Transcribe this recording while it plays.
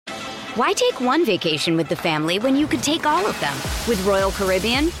Why take one vacation with the family when you could take all of them? With Royal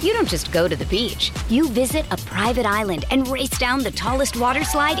Caribbean, you don't just go to the beach. You visit a private island and race down the tallest water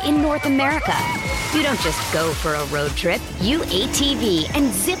slide in North America. You don't just go for a road trip. You ATV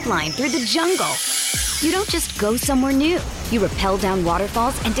and zip line through the jungle. You don't just go somewhere new. You rappel down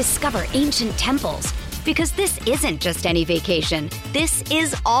waterfalls and discover ancient temples. Because this isn't just any vacation. This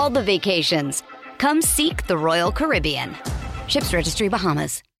is all the vacations. Come seek the Royal Caribbean. Ships Registry,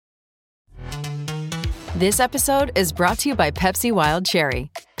 Bahamas. This episode is brought to you by Pepsi Wild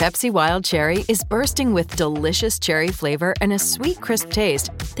Cherry. Pepsi Wild Cherry is bursting with delicious cherry flavor and a sweet, crisp taste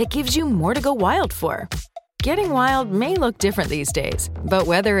that gives you more to go wild for. Getting wild may look different these days, but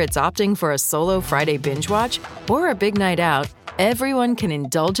whether it's opting for a solo Friday binge watch or a big night out, everyone can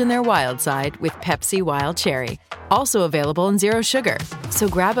indulge in their wild side with Pepsi Wild Cherry. Also available in Zero Sugar. So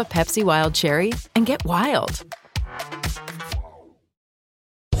grab a Pepsi Wild Cherry and get wild.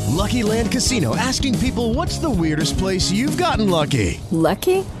 Lucky Land Casino, asking people, what's the weirdest place you've gotten lucky?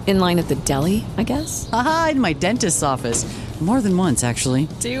 Lucky? In line at the deli, I guess? Aha, in my dentist's office. More than once, actually.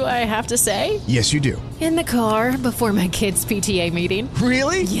 Do I have to say? Yes, you do. In the car before my kids' PTA meeting.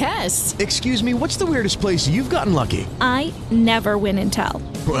 Really? Yes. Excuse me, what's the weirdest place you've gotten lucky? I never win and tell.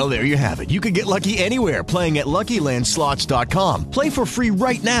 Well, there you have it. You can get lucky anywhere, playing at LuckyLandSlots.com. Play for free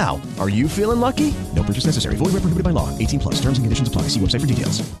right now. Are you feeling lucky? No purchase necessary. Void where prohibited by law. 18+. Terms and conditions apply. See website for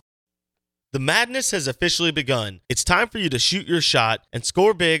details. The madness has officially begun. It's time for you to shoot your shot and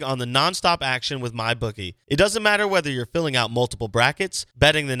score big on the nonstop action with MyBookie. It doesn't matter whether you're filling out multiple brackets,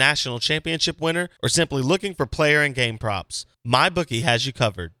 betting the national championship winner, or simply looking for player and game props. MyBookie has you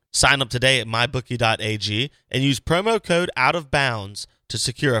covered. Sign up today at mybookie.ag and use promo code OUTOFBOUNDS to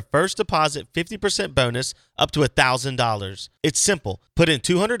secure a first deposit 50% bonus up to $1,000. It's simple. Put in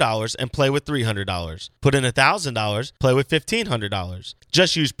 $200 and play with $300. Put in $1,000, play with $1,500.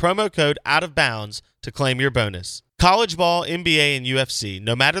 Just use promo code OUTOFBOUNDS to claim your bonus. College ball, NBA, and UFC,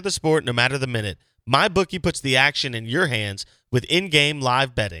 no matter the sport, no matter the minute, MyBookie puts the action in your hands with in-game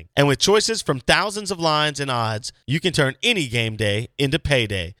live betting. And with choices from thousands of lines and odds, you can turn any game day into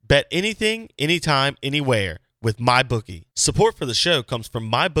payday. Bet anything, anytime, anywhere with MyBookie. Support for the show comes from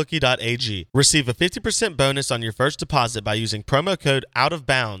mybookie.ag. Receive a 50% bonus on your first deposit by using promo code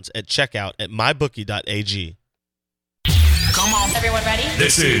OUTOFBOUNDS at checkout at mybookie.ag. Come on. Everyone ready?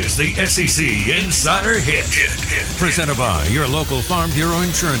 This is the SEC Insider Hit. Presented by your local Farm Bureau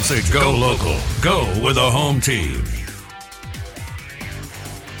Insurance agent. Go local. Go with a home team.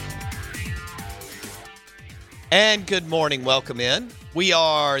 And good morning. Welcome in. We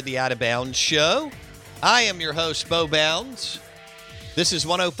are the Out of Bounds Show. I am your host, Bo Bounds. This is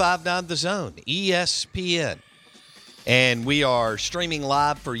 105.9 The Zone, ESPN. And we are streaming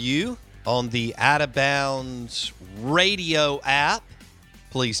live for you on the Out of Bounds radio app.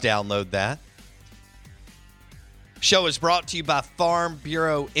 Please download that. Show is brought to you by Farm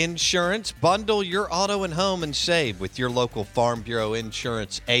Bureau Insurance. Bundle your auto and home and save with your local Farm Bureau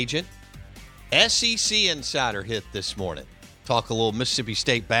Insurance agent. SEC Insider Hit this morning. Talk a little Mississippi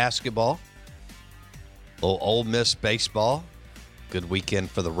State basketball. A little Ole Miss baseball. Good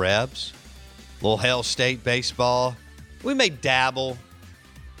weekend for the Rebs. A little Hail State baseball. We may dabble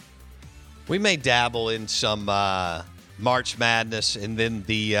in some March Madness, and then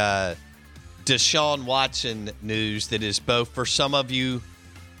the Deshaun Watson news that is both for some of you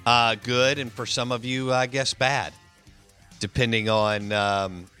good and for some of you, I guess, bad, depending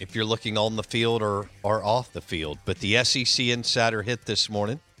on if you're looking on the field or off the field. But the SEC Insider Hit this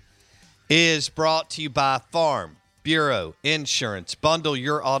morning is brought to you by Farm Bureau Insurance. Bundle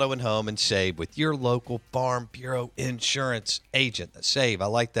your auto and home and save with your local Farm Bureau Insurance agent. Save, I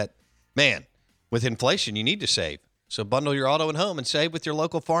like that. Man, with inflation, you need to save. So bundle your auto and home and save with your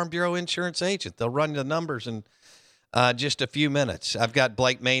local Farm Bureau Insurance agent. They'll run the numbers in just a few minutes. I've got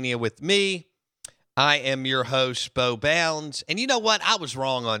Blake Mania with me. I am your host, Bo Bounds. And you know what? I was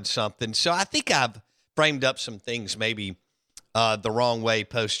wrong on something. So I think I've framed up some things maybe the wrong way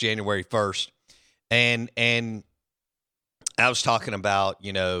post January 1st. And I was talking about,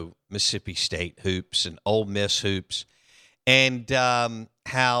 Mississippi State hoops and Ole Miss hoops and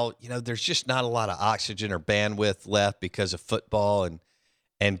how, there's just not a lot of oxygen or bandwidth left because of football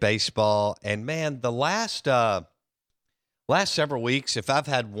and baseball. And man, the last several weeks, if I've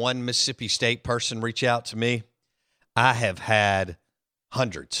had one Mississippi State person reach out to me, I have had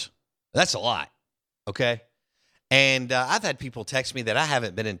hundreds. That's a lot. Okay. And I've had people text me that I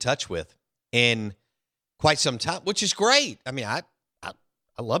haven't been in touch with in quite some time, which is great. I mean, I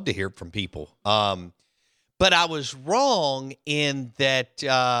love to hear from people. But I was wrong in that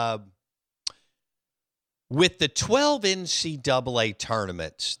With the 12 NCAA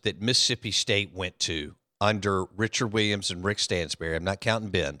tournaments that Mississippi State went to under Richard Williams and Rick Stansbury, I'm not counting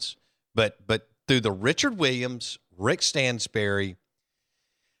Ben's, but through the Richard Williams, Rick Stansbury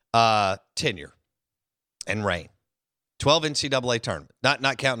tenure and reign, 12 NCAA tournaments,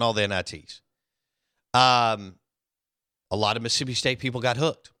 not counting all the NITs. A lot of Mississippi State people got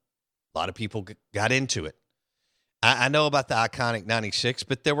hooked. A lot of people got into it. I know about the iconic 96,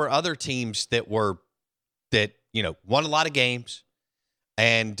 but there were other teams that won a lot of games,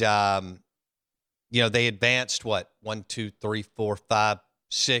 and they advanced 1, 2, 3, 4, 5,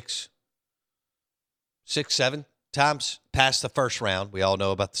 6, 7 times past the first round. We all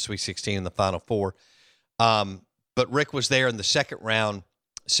know about the Sweet 16 and the Final Four, but Rick was there in the second round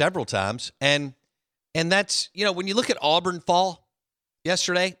several times, and that's when you look at Auburn fall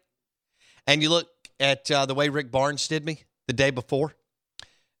yesterday, and you look at the way Rick Barnes did me the day before,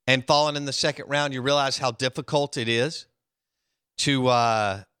 and falling in the second round, you realize how difficult it is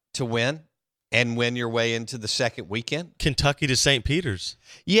to win and win your way into the second weekend. Kentucky to St. Peter's.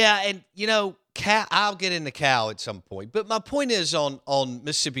 Yeah, and Cal, I'll get into Cal at some point, but my point is on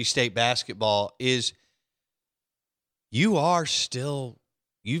Mississippi State basketball is you've still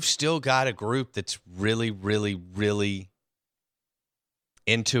got a group that's really, really, really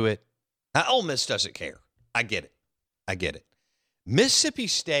into it. Now, Ole Miss doesn't care. I get it. Mississippi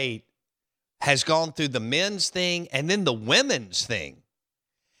State has gone through the men's thing and then the women's thing.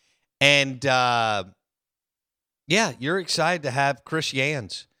 And, you're excited to have Chris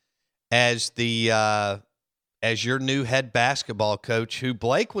Jans as as your new head basketball coach, who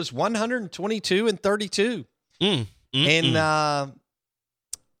Blake was 122-32 in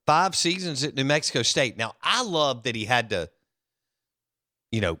 5 seasons at New Mexico State. Now, I love that he had to,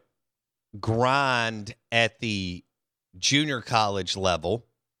 grind at the junior college level,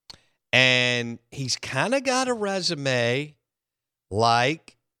 and he's kind of got a resume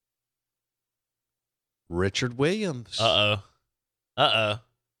like Richard Williams. Uh-oh.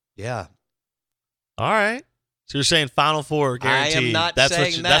 Yeah. All right. So you're saying Final Four guaranteed. I am not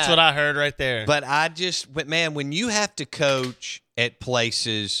saying that. That's what I heard right there. But when you have to coach at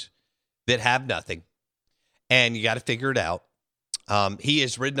places that have nothing and you got to figure it out, he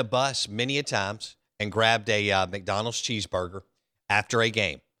has ridden a bus many a times and grabbed a McDonald's cheeseburger after a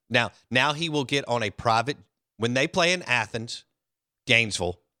game. Now he will get on a private, when they play in Athens,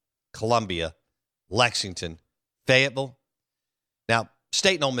 Gainesville, Columbia, Lexington, Fayetteville. Now,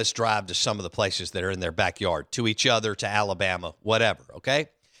 State and Ole Miss drive to some of the places that are in their backyard, to each other, to Alabama, whatever, okay?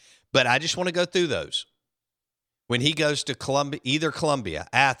 But I just want to go through those. When he goes to Columbia,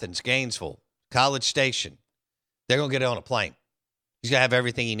 Athens, Gainesville, College Station, they're going to get on a plane. He's going to have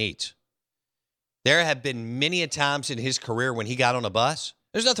everything he needs. There have been many a times in his career when he got on a bus.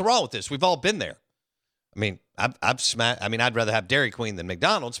 There's nothing wrong with this. We've all been there. I mean, I'd rather have Dairy Queen than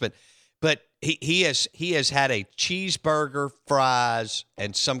McDonald's, but he has had a cheeseburger, fries,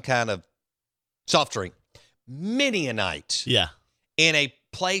 and some kind of soft drink many a night. Yeah. In a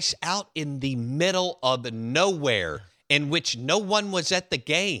place out in the middle of nowhere in which no one was at the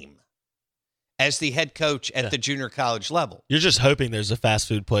game as the head coach at the junior college level. You're just hoping there's a fast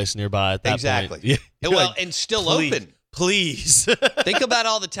food place nearby at that point. Exactly. Well, and still open. Please. Think about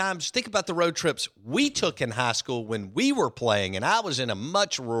all the times. Think about the road trips we took in high school when we were playing, and I was in a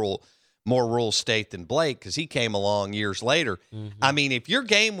much more rural state than Blake because he came along years later. Mm-hmm. I mean, if your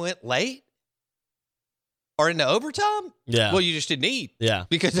game went late or into overtime, well, you just didn't eat. Yeah.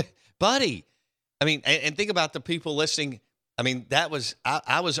 Because, buddy, I mean, and think about the people listening. I mean, I was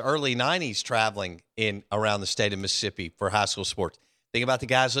early 90s traveling in around the state of Mississippi for high school sports. Think about the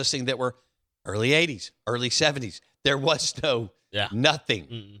guys listening that were early 80s, early 70s. There was nothing.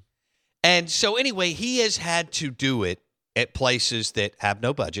 Mm-mm. And so anyway, he has had to do it at places that have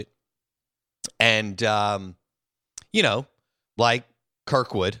no budget. And, like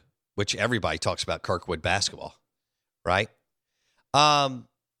Kirkwood, which everybody talks about Kirkwood basketball, right?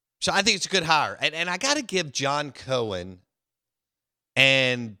 So I think it's a good hire. And I got to give John Cohen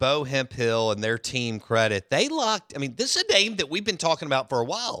and Bo Hemphill and their team credit. They locked, this is a name that we've been talking about for a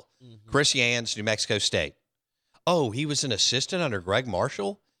while. Mm-hmm. Chris Jans, New Mexico State. Oh, he was an assistant under Greg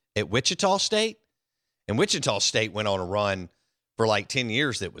Marshall at Wichita State. And Wichita State went on a run for like 10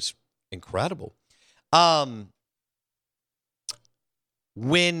 years that was incredible.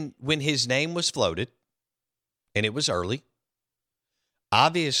 When his name was floated, and it was early,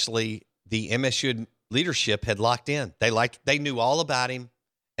 obviously the MSU leadership had locked in. They knew all about him.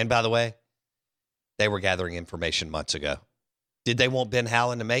 And by the way, they were gathering information months ago. Did they want Ben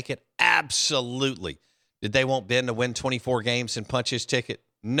Howland to make it? Absolutely. Did they want Ben to win 24 games and punch his ticket?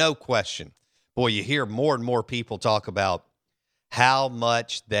 No question. boy, you hear more and more people talk about how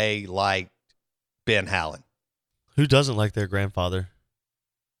much they like Ben Howland. Who doesn't like their grandfather?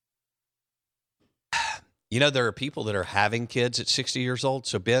 You know, there are people that are having kids at 60 years old.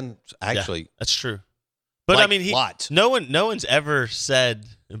 So Ben actually, that's true. But like, I mean, no one's ever said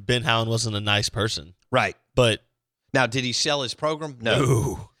Ben Howland wasn't a nice person, right? But now, did he sell his program?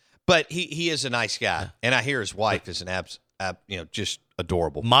 No. But he is a nice guy, and I hear his wife is an just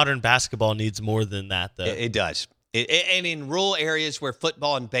adorable. Modern basketball needs more than that, though. It does. And in rural areas where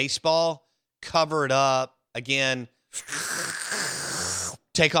football and baseball cover it up, again,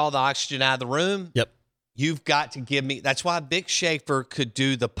 take all the oxygen out of the room. Yep. You've got to give me. That's why Vic Schaefer could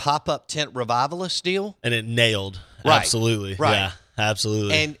do the pop-up tent revivalist deal, and it nailed. Right. Absolutely. Right. Yeah.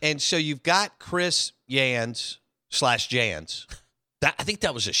 Absolutely. And so you've got Chris Jans /Jans. I think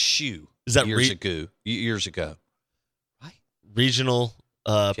that was a shoe. Is that years ago? Right. Regional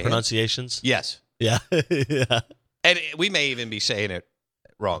pronunciations. Yes. Yeah. Yeah. And we may even be saying it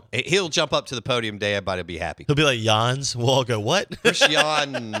wrong. He'll jump up to the podium day. Everybody will be happy. He'll be like, Jans. We'll all go, what? Chris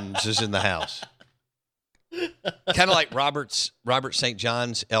Jans is in the house. Kind of like Robert St.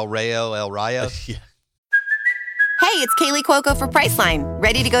 John's El Rayo. Yeah. Hey, it's Kaylee Cuoco for Priceline.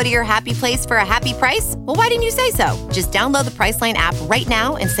 Ready to go to your happy place for a happy price? Well, why didn't you say so? Just download the Priceline app right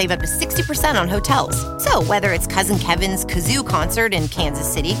now and save up to 60% on hotels. So whether it's Cousin Kevin's Kazoo Concert in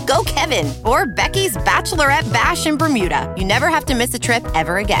Kansas City, go Kevin, or Becky's Bachelorette Bash in Bermuda, you never have to miss a trip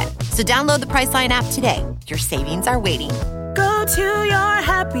ever again. So download the Priceline app today. Your savings are waiting. Go to your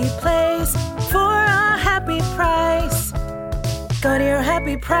happy place for a happy price. Go to your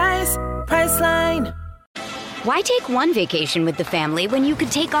happy price, Priceline. Why take one vacation with the family when you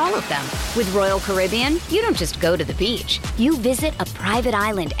could take all of them? With Royal Caribbean, you don't just go to the beach. You visit a private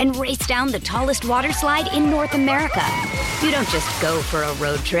island and race down the tallest water slide in North America. You don't just go for a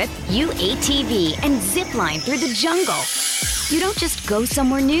road trip. You ATV and zip line through the jungle. You don't just go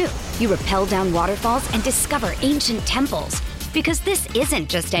somewhere new. You rappel down waterfalls and discover ancient temples. Because this isn't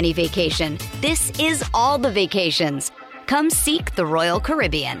just any vacation. This is all the vacations. Come seek the Royal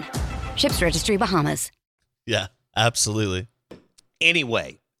Caribbean. Ships Registry, Bahamas. Yeah, absolutely.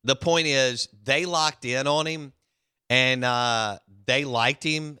 Anyway, the point is they locked in on him, and they liked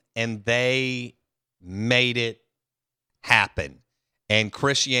him, and they made it happen. And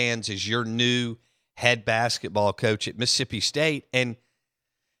Chris Jans is your new head basketball coach at Mississippi State, and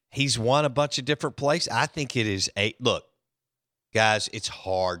he's won a bunch of different places. I think it is look, guys, it's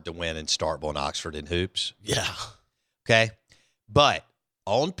hard to win in Starkville and Oxford in hoops. Yeah. Okay? But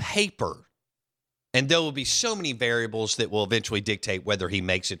on paper, and there will be so many variables that will eventually dictate whether he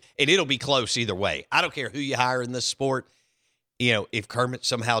makes it. And it'll be close either way. I don't care who you hire in this sport. You know, if Kermit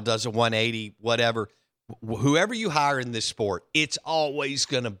somehow does a 180, whatever, whoever you hire in this sport, it's always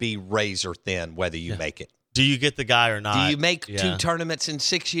going to be razor thin whether you make it. Do you get the guy or not? Do you make 2 tournaments in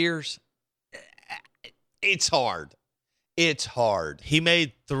 6 years? It's hard. It's hard. He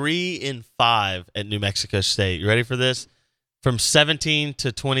made 3 in 5 at New Mexico State. You ready for this? From 17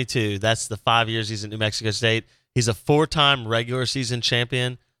 to 22, that's the 5 years he's at New Mexico State. He's a 4-time regular season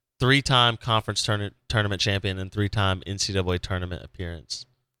champion, 3-time conference tournament champion, and 3-time NCAA tournament appearance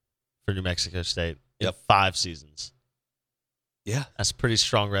for New Mexico State in 5 seasons. Yeah. That's a pretty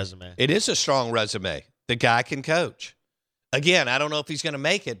strong resume. It is a strong resume. The guy can coach. Again, I don't know if he's going to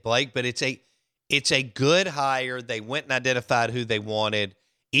make it, Blake, but it's a good hire. They went and identified who they wanted,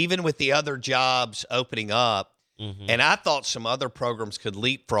 even with the other jobs opening up. Mm-hmm. And I thought some other programs could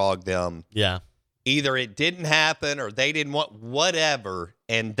leapfrog them. Yeah. Either it didn't happen or they didn't want whatever,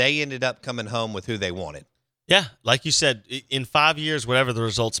 and they ended up coming home with who they wanted. Yeah. Like you said, in 5 years, whatever the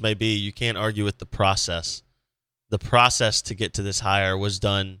results may be, you can't argue with the process. The process to get to this hire was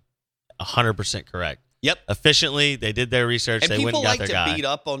done 100% correct. Yep. Efficiently, they did their research. And they went and got their guy. People like to beat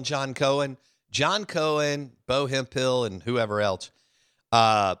up on John Cohen. John Cohen, Bo Hemphill, and whoever else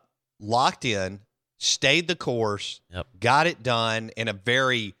locked in, stayed the course, got it done in a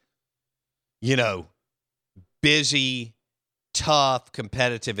very, busy, tough,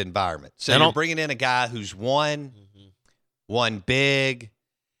 competitive environment. So you're bringing in a guy who's won big,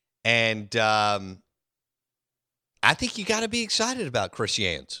 and I think you got to be excited about Chris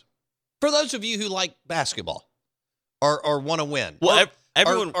Jans. For those of you who like basketball or want to win,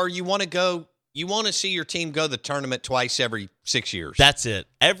 or you want to go. You want to see your team go to the tournament twice every 6 years. That's it.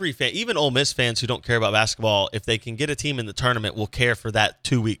 Every fan, even Ole Miss fans who don't care about basketball, if they can get a team in the tournament, will care for that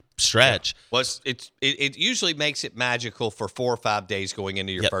 2-week stretch. Yeah. Well, it usually makes it magical for 4 or 5 days going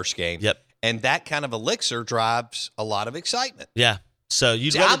into your first game. Yep. And that kind of elixir drives a lot of excitement. Yeah. So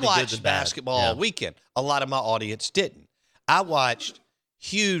I watched basketball all weekend. A lot of my audience didn't. I watched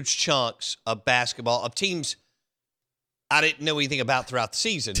huge chunks of basketball of teams I didn't know anything about throughout the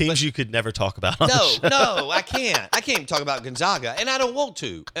season. Teams you could never talk about on the show. No, I can't. I can't even talk about Gonzaga, and I don't want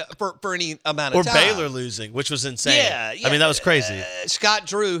to for any amount of time. Or Baylor losing, which was insane. Yeah. I mean, that was crazy. Scott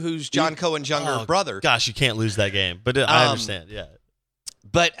Drew, who's John Cohen's younger brother. Gosh, you can't lose that game. But I understand, yeah.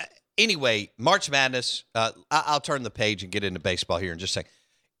 But anyway, March Madness, I'll turn the page and get into baseball here in just a second.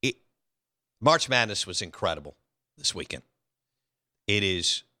 March Madness was incredible this weekend. It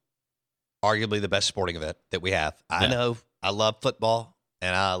is arguably the best sporting event that we have. I know I love football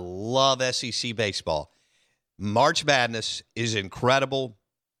and I love SEC baseball. March Madness is incredible,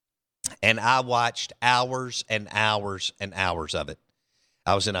 and I watched hours and hours and hours of it.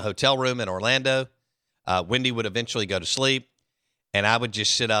 I was in a hotel room in Orlando. Wendy would eventually go to sleep, and I would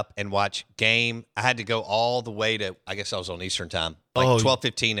just sit up and watch game. I had to go all the way to, I guess I was on Eastern time, like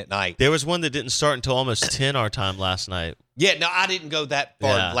 12:15 at night. There was one that didn't start until almost 10 our time last night. Yeah, no, I didn't go that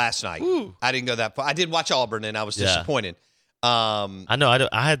far last night. Ooh. I didn't go that far. I did watch Auburn, and I was disappointed. I know.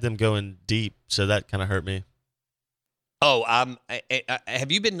 I had them going deep, so that kind of hurt me. Oh,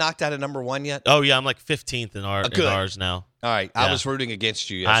 have you been knocked out of number one yet? Oh, yeah, I'm like 15th in ours now. All right, Yeah. I was rooting against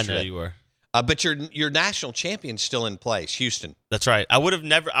you yesterday. I know you were. But your national champion's still in place, Houston. That's right. I would have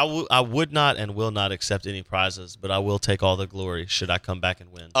never. I would not and will not accept any prizes, but I will take all the glory should I come back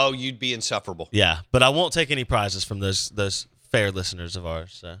and win. Oh, you'd be insufferable. Yeah, but I won't take any prizes from those fair listeners of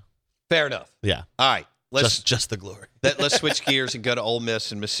ours. So. Fair enough. Yeah. All right. Just the glory. Let's switch gears and go to Ole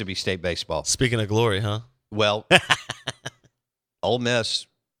Miss and Mississippi State baseball. Speaking of glory, huh? Well, Ole Miss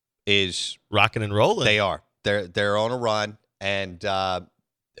is rocking and rolling. They are. They're on a run, and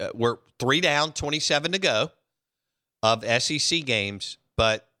we're 3 down, 27 to go of SEC games,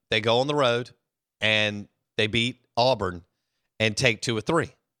 but they go on the road and they beat Auburn and take 2 of 3.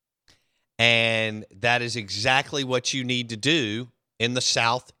 And that is exactly what you need to do in the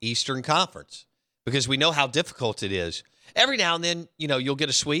Southeastern Conference, because we know how difficult it is. Every now and then, you'll get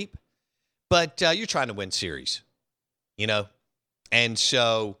a sweep, but you're trying to win series, And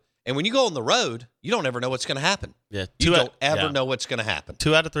so, and when you go on the road, you don't ever know what's going to happen. Yeah. You don't ever know what's going to happen.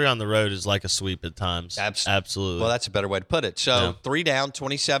 2 out of 3 on the road is like a sweep at times. Absolutely. Well, that's a better way to put it. So 3 down,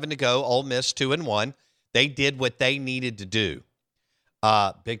 27 to go. Ole Miss 2-1. They did what they needed to do.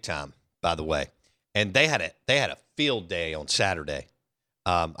 Big time, by the way. And they had a field day on Saturday.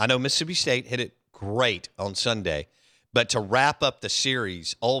 I know Mississippi State hit it great on Sunday, but to wrap up the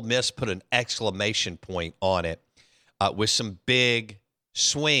series, Ole Miss put an exclamation point on it with some big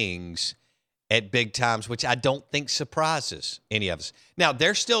swings at big times, which I don't think surprises any of us. Now,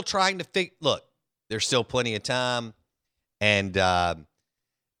 they're still trying to look, there's still plenty of time, and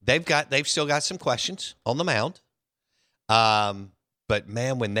they've still got some questions on the mound. But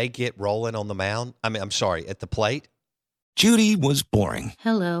man, when they get rolling on the mound, at the plate. Judy was boring.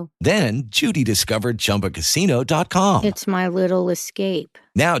 Hello. Then Judy discovered ChumbaCasino.com. It's my little escape.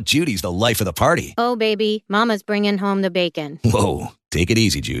 Now Judy's the life of the party. Oh, baby, mama's bringing home the bacon. Whoa, take it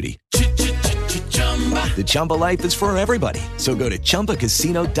easy, Judy. The Chumba life is for everybody. So go to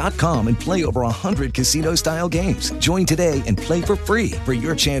ChumbaCasino.com and play over 100 casino-style games. Join today and play for free for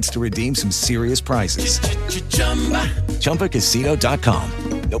your chance to redeem some serious prizes. ChumbaCasino.com.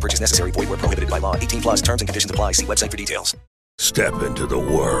 No purchase necessary. Void where prohibited by law. 18 plus terms and conditions apply. See website for details. Step into the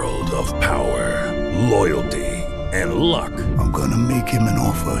world of power, loyalty, and luck. I'm going to make him an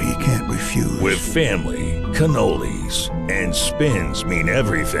offer he can't refuse. With family, cannolis, and spins mean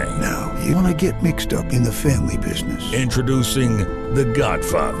everything. Now, you want to get mixed up in the family business. Introducing The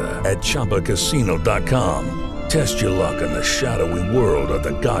Godfather at ChumbaCasino.com. Test your luck in the shadowy world of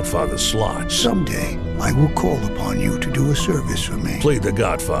The Godfather slot. Someday, I will call upon you to do a service for me. Play The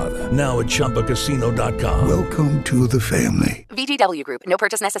Godfather now at ChumbaCasino.com. Welcome to the family. VGW Group. No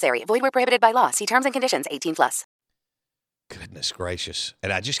purchase necessary. Void where prohibited by law. See terms and conditions. 18 plus. Goodness gracious.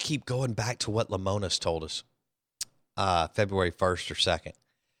 And I just keep going back to what Lamonis told us February 1st or 2nd.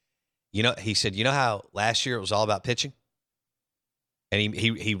 He said, how last year it was all about pitching? And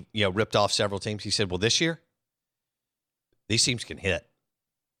he ripped off several teams. He said, well, this year, these teams can hit.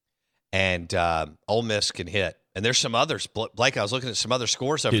 And Ole Miss can hit. And there's some others. Blake, I was looking at some other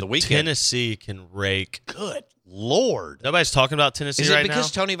scores over the weekend. Tennessee can rake. Good Lord. Nobody's talking about Tennessee right now. Is it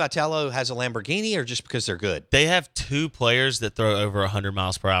because Tony Vitello has a Lamborghini or just because they're good? They have 2 players that throw over 100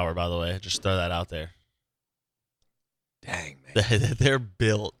 miles per hour, by the way. Just throw that out there. Dang, man. They're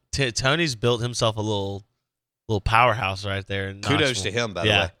built. Tony's built himself a little powerhouse right there. In Kudos Knoxville. to him, by the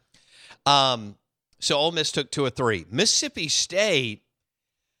way. So Ole Miss took 2 of 3. Mississippi State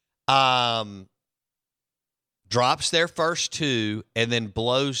drops their first 2 and then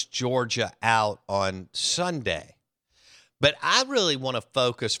blows Georgia out on Sunday. But I really want to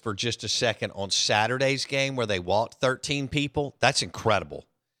focus for just a second on Saturday's game where they walked 13 people. That's incredible.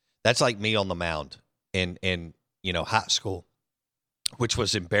 That's like me on the mound in high school, which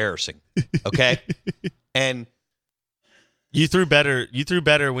was embarrassing. Okay? And you threw better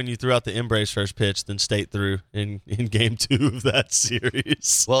when you threw out the Embrace first pitch than State threw in game 2 of that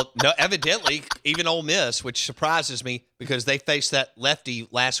series. Well, no, evidently, even Ole Miss, which surprises me because they faced that lefty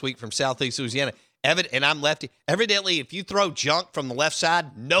last week from Southeast Louisiana. And I'm lefty. Evidently, if you throw junk from the left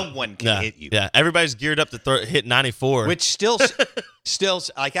side, no one can hit you. Yeah, everybody's geared up to hit 94. Which still,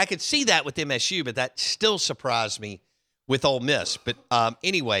 like I could see that with MSU, but that still surprised me with Ole Miss. But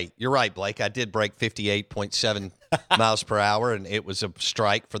anyway, you're right, Blake. I did break 58.7 miles per hour, and it was a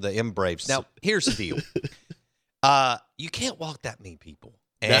strike for the M-Braves. Now, here's the deal. You can't walk that many people.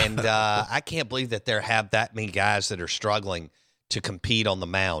 And I can't believe that there have that many guys that are struggling to compete on the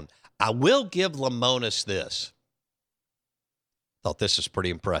mound. I will give Lemonis this. Thought this was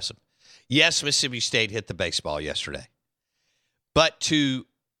pretty impressive. Yes, Mississippi State hit the baseball yesterday. But to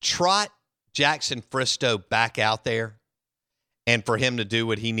trot Jackson Fristow back out there and for him to do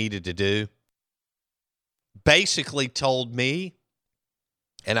what he needed to do basically told me,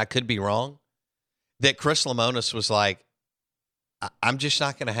 and I could be wrong, that Chris Lemonis was like, I'm just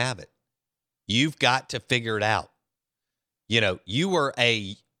not going to have it. You've got to figure it out. You were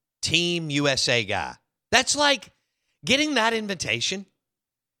a Team USA guy. That's like getting that invitation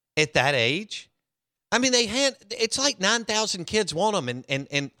at that age. I mean, it's like 9,000 kids want them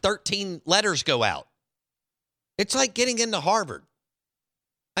and 13 letters go out. It's like getting into Harvard.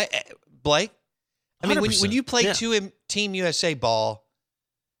 Blake, I mean, when you play Team USA ball,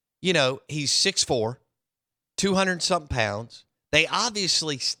 he's 6'4", 200-something pounds. They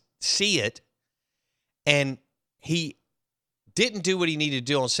obviously see it, and he didn't do what he needed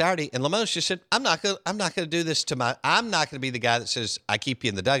to do on Saturday, and Lemonis just said, I'm not gonna do this I'm not gonna be the guy that says I keep you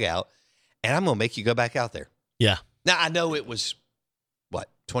in the dugout, and I'm gonna make you go back out there. Yeah. Now I know it was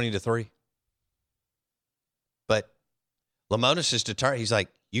 20-3, but Lemonis is determined. He's like,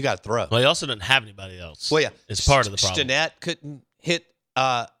 you got to throw. Well, he also didn't have anybody else. Well, yeah, it's part of the problem. Stinnett couldn't hit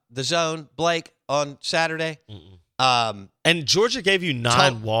the zone, Blake, on Saturday. And Georgia gave you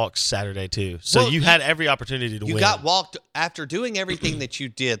 9 walks Saturday, too. So you had every opportunity to win. You got walked after doing everything that you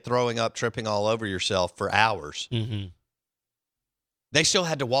did, throwing up, tripping all over yourself for hours. Mm-hmm. They still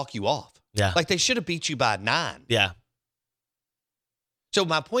had to walk you off. Yeah. Like they should have beat you by 9. Yeah. So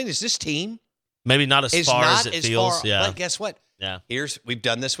my point is this team maybe not as far as it feels. Yeah. But guess what? Yeah. We've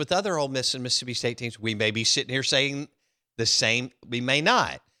done this with other Ole Miss and Mississippi State teams. We may be sitting here saying the same. We may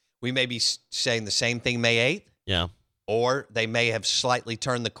not. We may be saying the same thing May 8th. Yeah. Or they may have slightly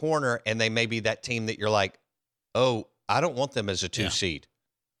turned the corner, and they may be that team that you're like, oh, I don't want them as a 2 seed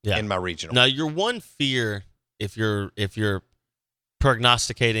in my regional. Now, your one fear, if you're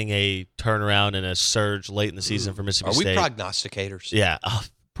prognosticating a turnaround and a surge late in the season for Mississippi State. Are we prognosticators? Yeah,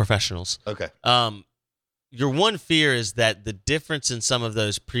 professionals. Okay. Your one fear is that the difference in some of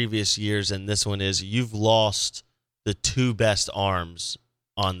those previous years and this one is you've lost the 2 best arms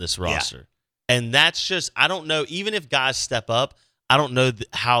on this roster. Yeah. And that's just, I don't know, even if guys step up, I don't know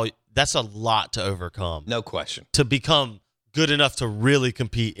how, that's a lot to overcome. No question. To become good enough to really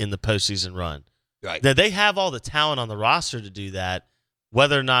compete in the postseason run. Right. That they have all the talent on the roster to do that.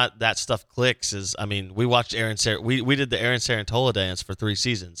 Whether or not that stuff clicks is, I mean, we watched we did the Aaron Sarantola dance for 3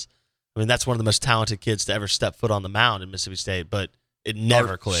 seasons. I mean, that's one of the most talented kids to ever step foot on the mound in Mississippi State, but it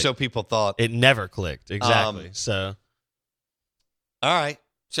never clicked. So people thought. It never clicked. Exactly. So. All right.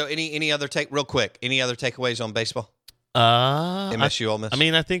 So any other real quick, any other takeaways on baseball? MSU, Ole Miss? I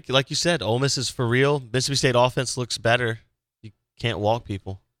mean, I think, like you said, Ole Miss is for real. Mississippi State offense looks better. You can't walk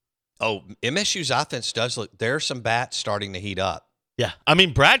people. Oh, MSU's offense does look, there are some bats starting to heat up. Yeah. I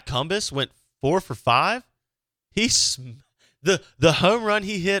mean, Brad Cumbus went 4 for 5. He's the home run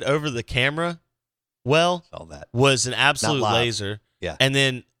he hit over the camera was an absolute laser. Yeah. And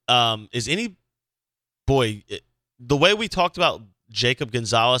then the way we talked about Jacob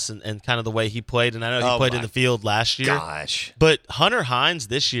Gonzalez and kind of the way he played, and I know he played in the field last year. Gosh. But Hunter Hines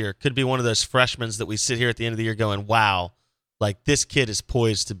this year could be one of those freshmen that we sit here at the end of the year going, wow, like this kid is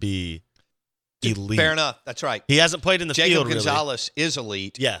poised to be elite. Fair enough. That's right. He hasn't played in the field Jacob Gonzalez is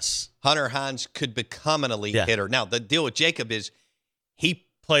elite. Yes. Hunter Hines could become an elite hitter. Now, the deal with Jacob is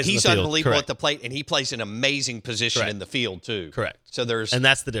he's unbelievable at the plate, and he plays an amazing position in the field, too. Correct. So and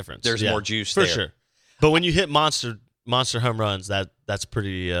that's the difference. There's more juice for there. sure. But when you hit monster home runs, that's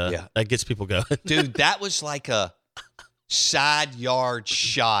pretty that gets people going. Dude, that was like a side yard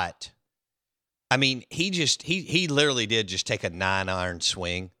shot. I mean, he literally did just take a 9-iron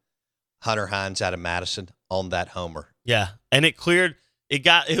swing, Hunter Hines out of Madison on that homer. Yeah, and it cleared.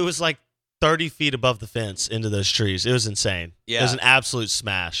 It was like 30 feet above the fence into those trees. It was insane. Yeah. It was an absolute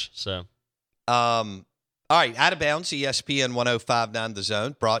smash. So, all right, Out of Bounds, ESPN 105.9 The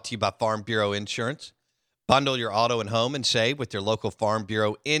Zone, brought to you by Farm Bureau Insurance. Bundle your auto and home and save with your local Farm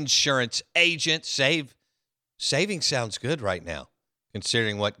Bureau Insurance agent. Saving sounds good right now,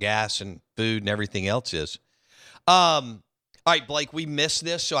 considering what gas and food and everything else is. All right, Blake, we missed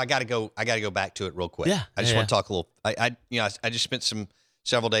this, so I got to go back to it real quick. Yeah, I just want to talk a little. I just spent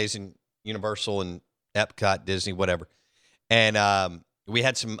several days in Universal and Epcot, Disney, whatever, and we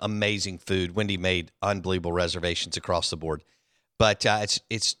had some amazing food. Wendy made unbelievable reservations across the board, but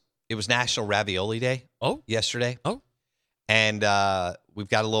it was National Ravioli Day. Yesterday. And we've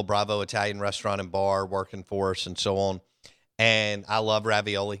got a little Bravo Italian restaurant and bar working for us and so on. And I love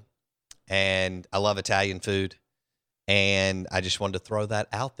ravioli, and I love Italian food. And I just wanted to throw that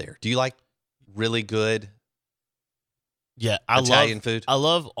out there. Do you like really good Italian food? I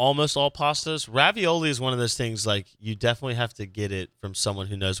love almost all pastas. Ravioli is one of those things, like, you definitely have to get it from someone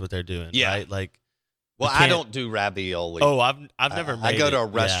who knows what they're doing, right? Like, well, I don't do ravioli. Oh, I've never made it. I go to a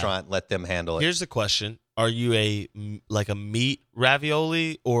restaurant, let them handle it. Here's the question. Are you a meat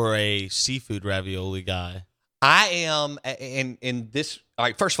ravioli or a seafood ravioli guy? I am in this. All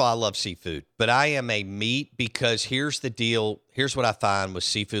right, first of all, I love seafood, but I am a meat because here's the deal. Here's what I find with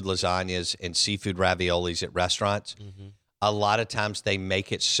seafood lasagnas and seafood raviolis at restaurants. Mm-hmm. A lot of times they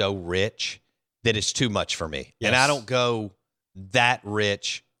make it so rich that it's too much for me. Yes. And I don't go that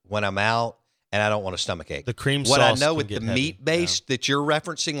rich when I'm out, and I don't want a stomachache. The cream what sauce I know with the meat-based that you're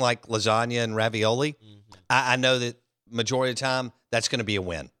referencing, like lasagna and ravioli, I know that majority of the time that's going to be a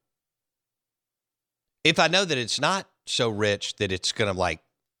win. If I know that it's not so rich that it's going to like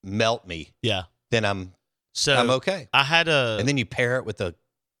melt me, then I'm okay. And then you pair it with a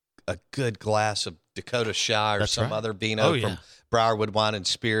good glass of Dakota Shy or some other vino from Briarwood Wine and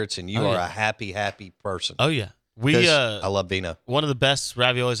Spirits, and you are a happy person. Oh yeah, I love vino. One of the best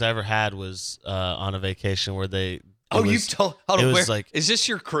raviolis I ever had was on a vacation where they. You've told. Is this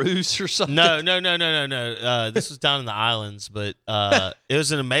your cruise or something? No. This was down in the islands, but it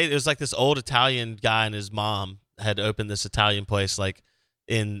was an amazing. It was like this old Italian guy and his mom had opened this Italian place, like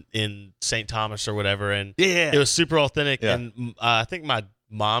in St. Thomas or whatever, and it was super authentic. Yeah. And I think my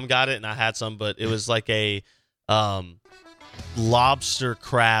mom got it, and I had some, but it was like a lobster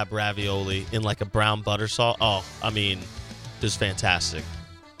crab ravioli in like a brown butter sauce. Oh, I mean, it was fantastic.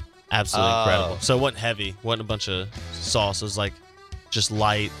 Absolutely incredible. So it wasn't heavy. Wasn't a bunch of sauce. It was like just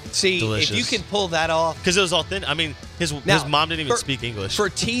light, delicious. If you can pull that off. Because it was authentic. I mean, his mom didn't even speak English.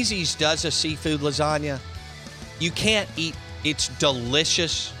 Fertizzi's does a seafood lasagna. You can't eat. It's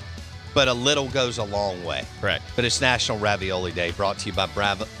delicious, but a little goes a long way. Correct. But it's National Ravioli Day, brought to you by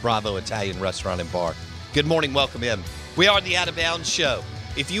Bravo Italian Restaurant and Bar. Good morning. Welcome in. We are the Out of Bounds Show.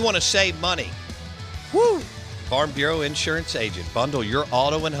 If you want to save money, Farm Bureau Insurance agent. Bundle your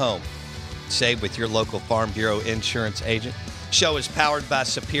auto and home. Save with your local Farm Bureau Insurance agent. Show is powered by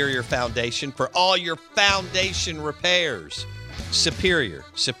Superior Foundation for all your foundation repairs. Superior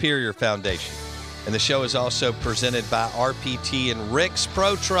Foundation. And the show is also presented by RPT and Rick's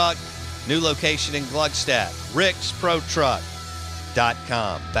Pro Truck. New location in Gluckstadt.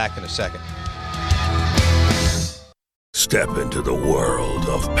 ricksprotruck.com. Back in a second. Step into the world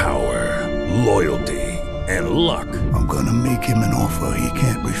of power, loyalty, and luck. I'm going to make him an offer he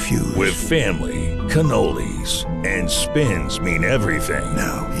can't refuse. With family, cannolis, and spins mean everything.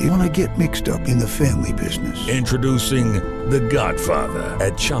 Now, you want to get mixed up in the family business. Introducing The Godfather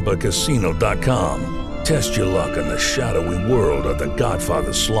at ChumbaCasino.com. Test your luck in the shadowy world of The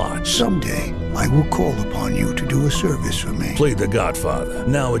Godfather slot. Someday, I will call upon you to do a service for me. Play The Godfather,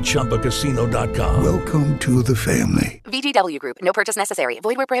 now at ChumbaCasino.com. Welcome to the family. VGW Group. No purchase necessary.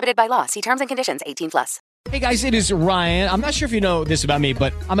 Void where prohibited by law. See terms and conditions. 18+. Hey guys, it is Ryan. I'm not sure if you know this about me,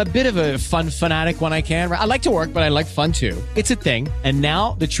 but I'm a bit of a fun fanatic when I can. I like to work, but I like fun too. It's a thing. And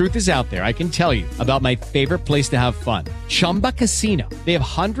now the truth is out there. I can tell you about my favorite place to have fun. Chumba Casino. They have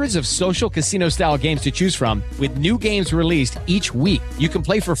hundreds of social casino style games to choose from with new games released each week. You can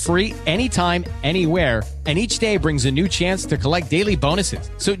play for free anytime, anywhere. And each day brings a new chance to collect daily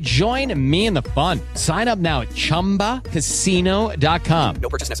bonuses. So join me in the fun. Sign up now at ChumbaCasino.com. No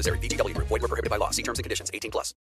purchase necessary. VGW Group. Void where prohibited by law. See terms and conditions. 18+.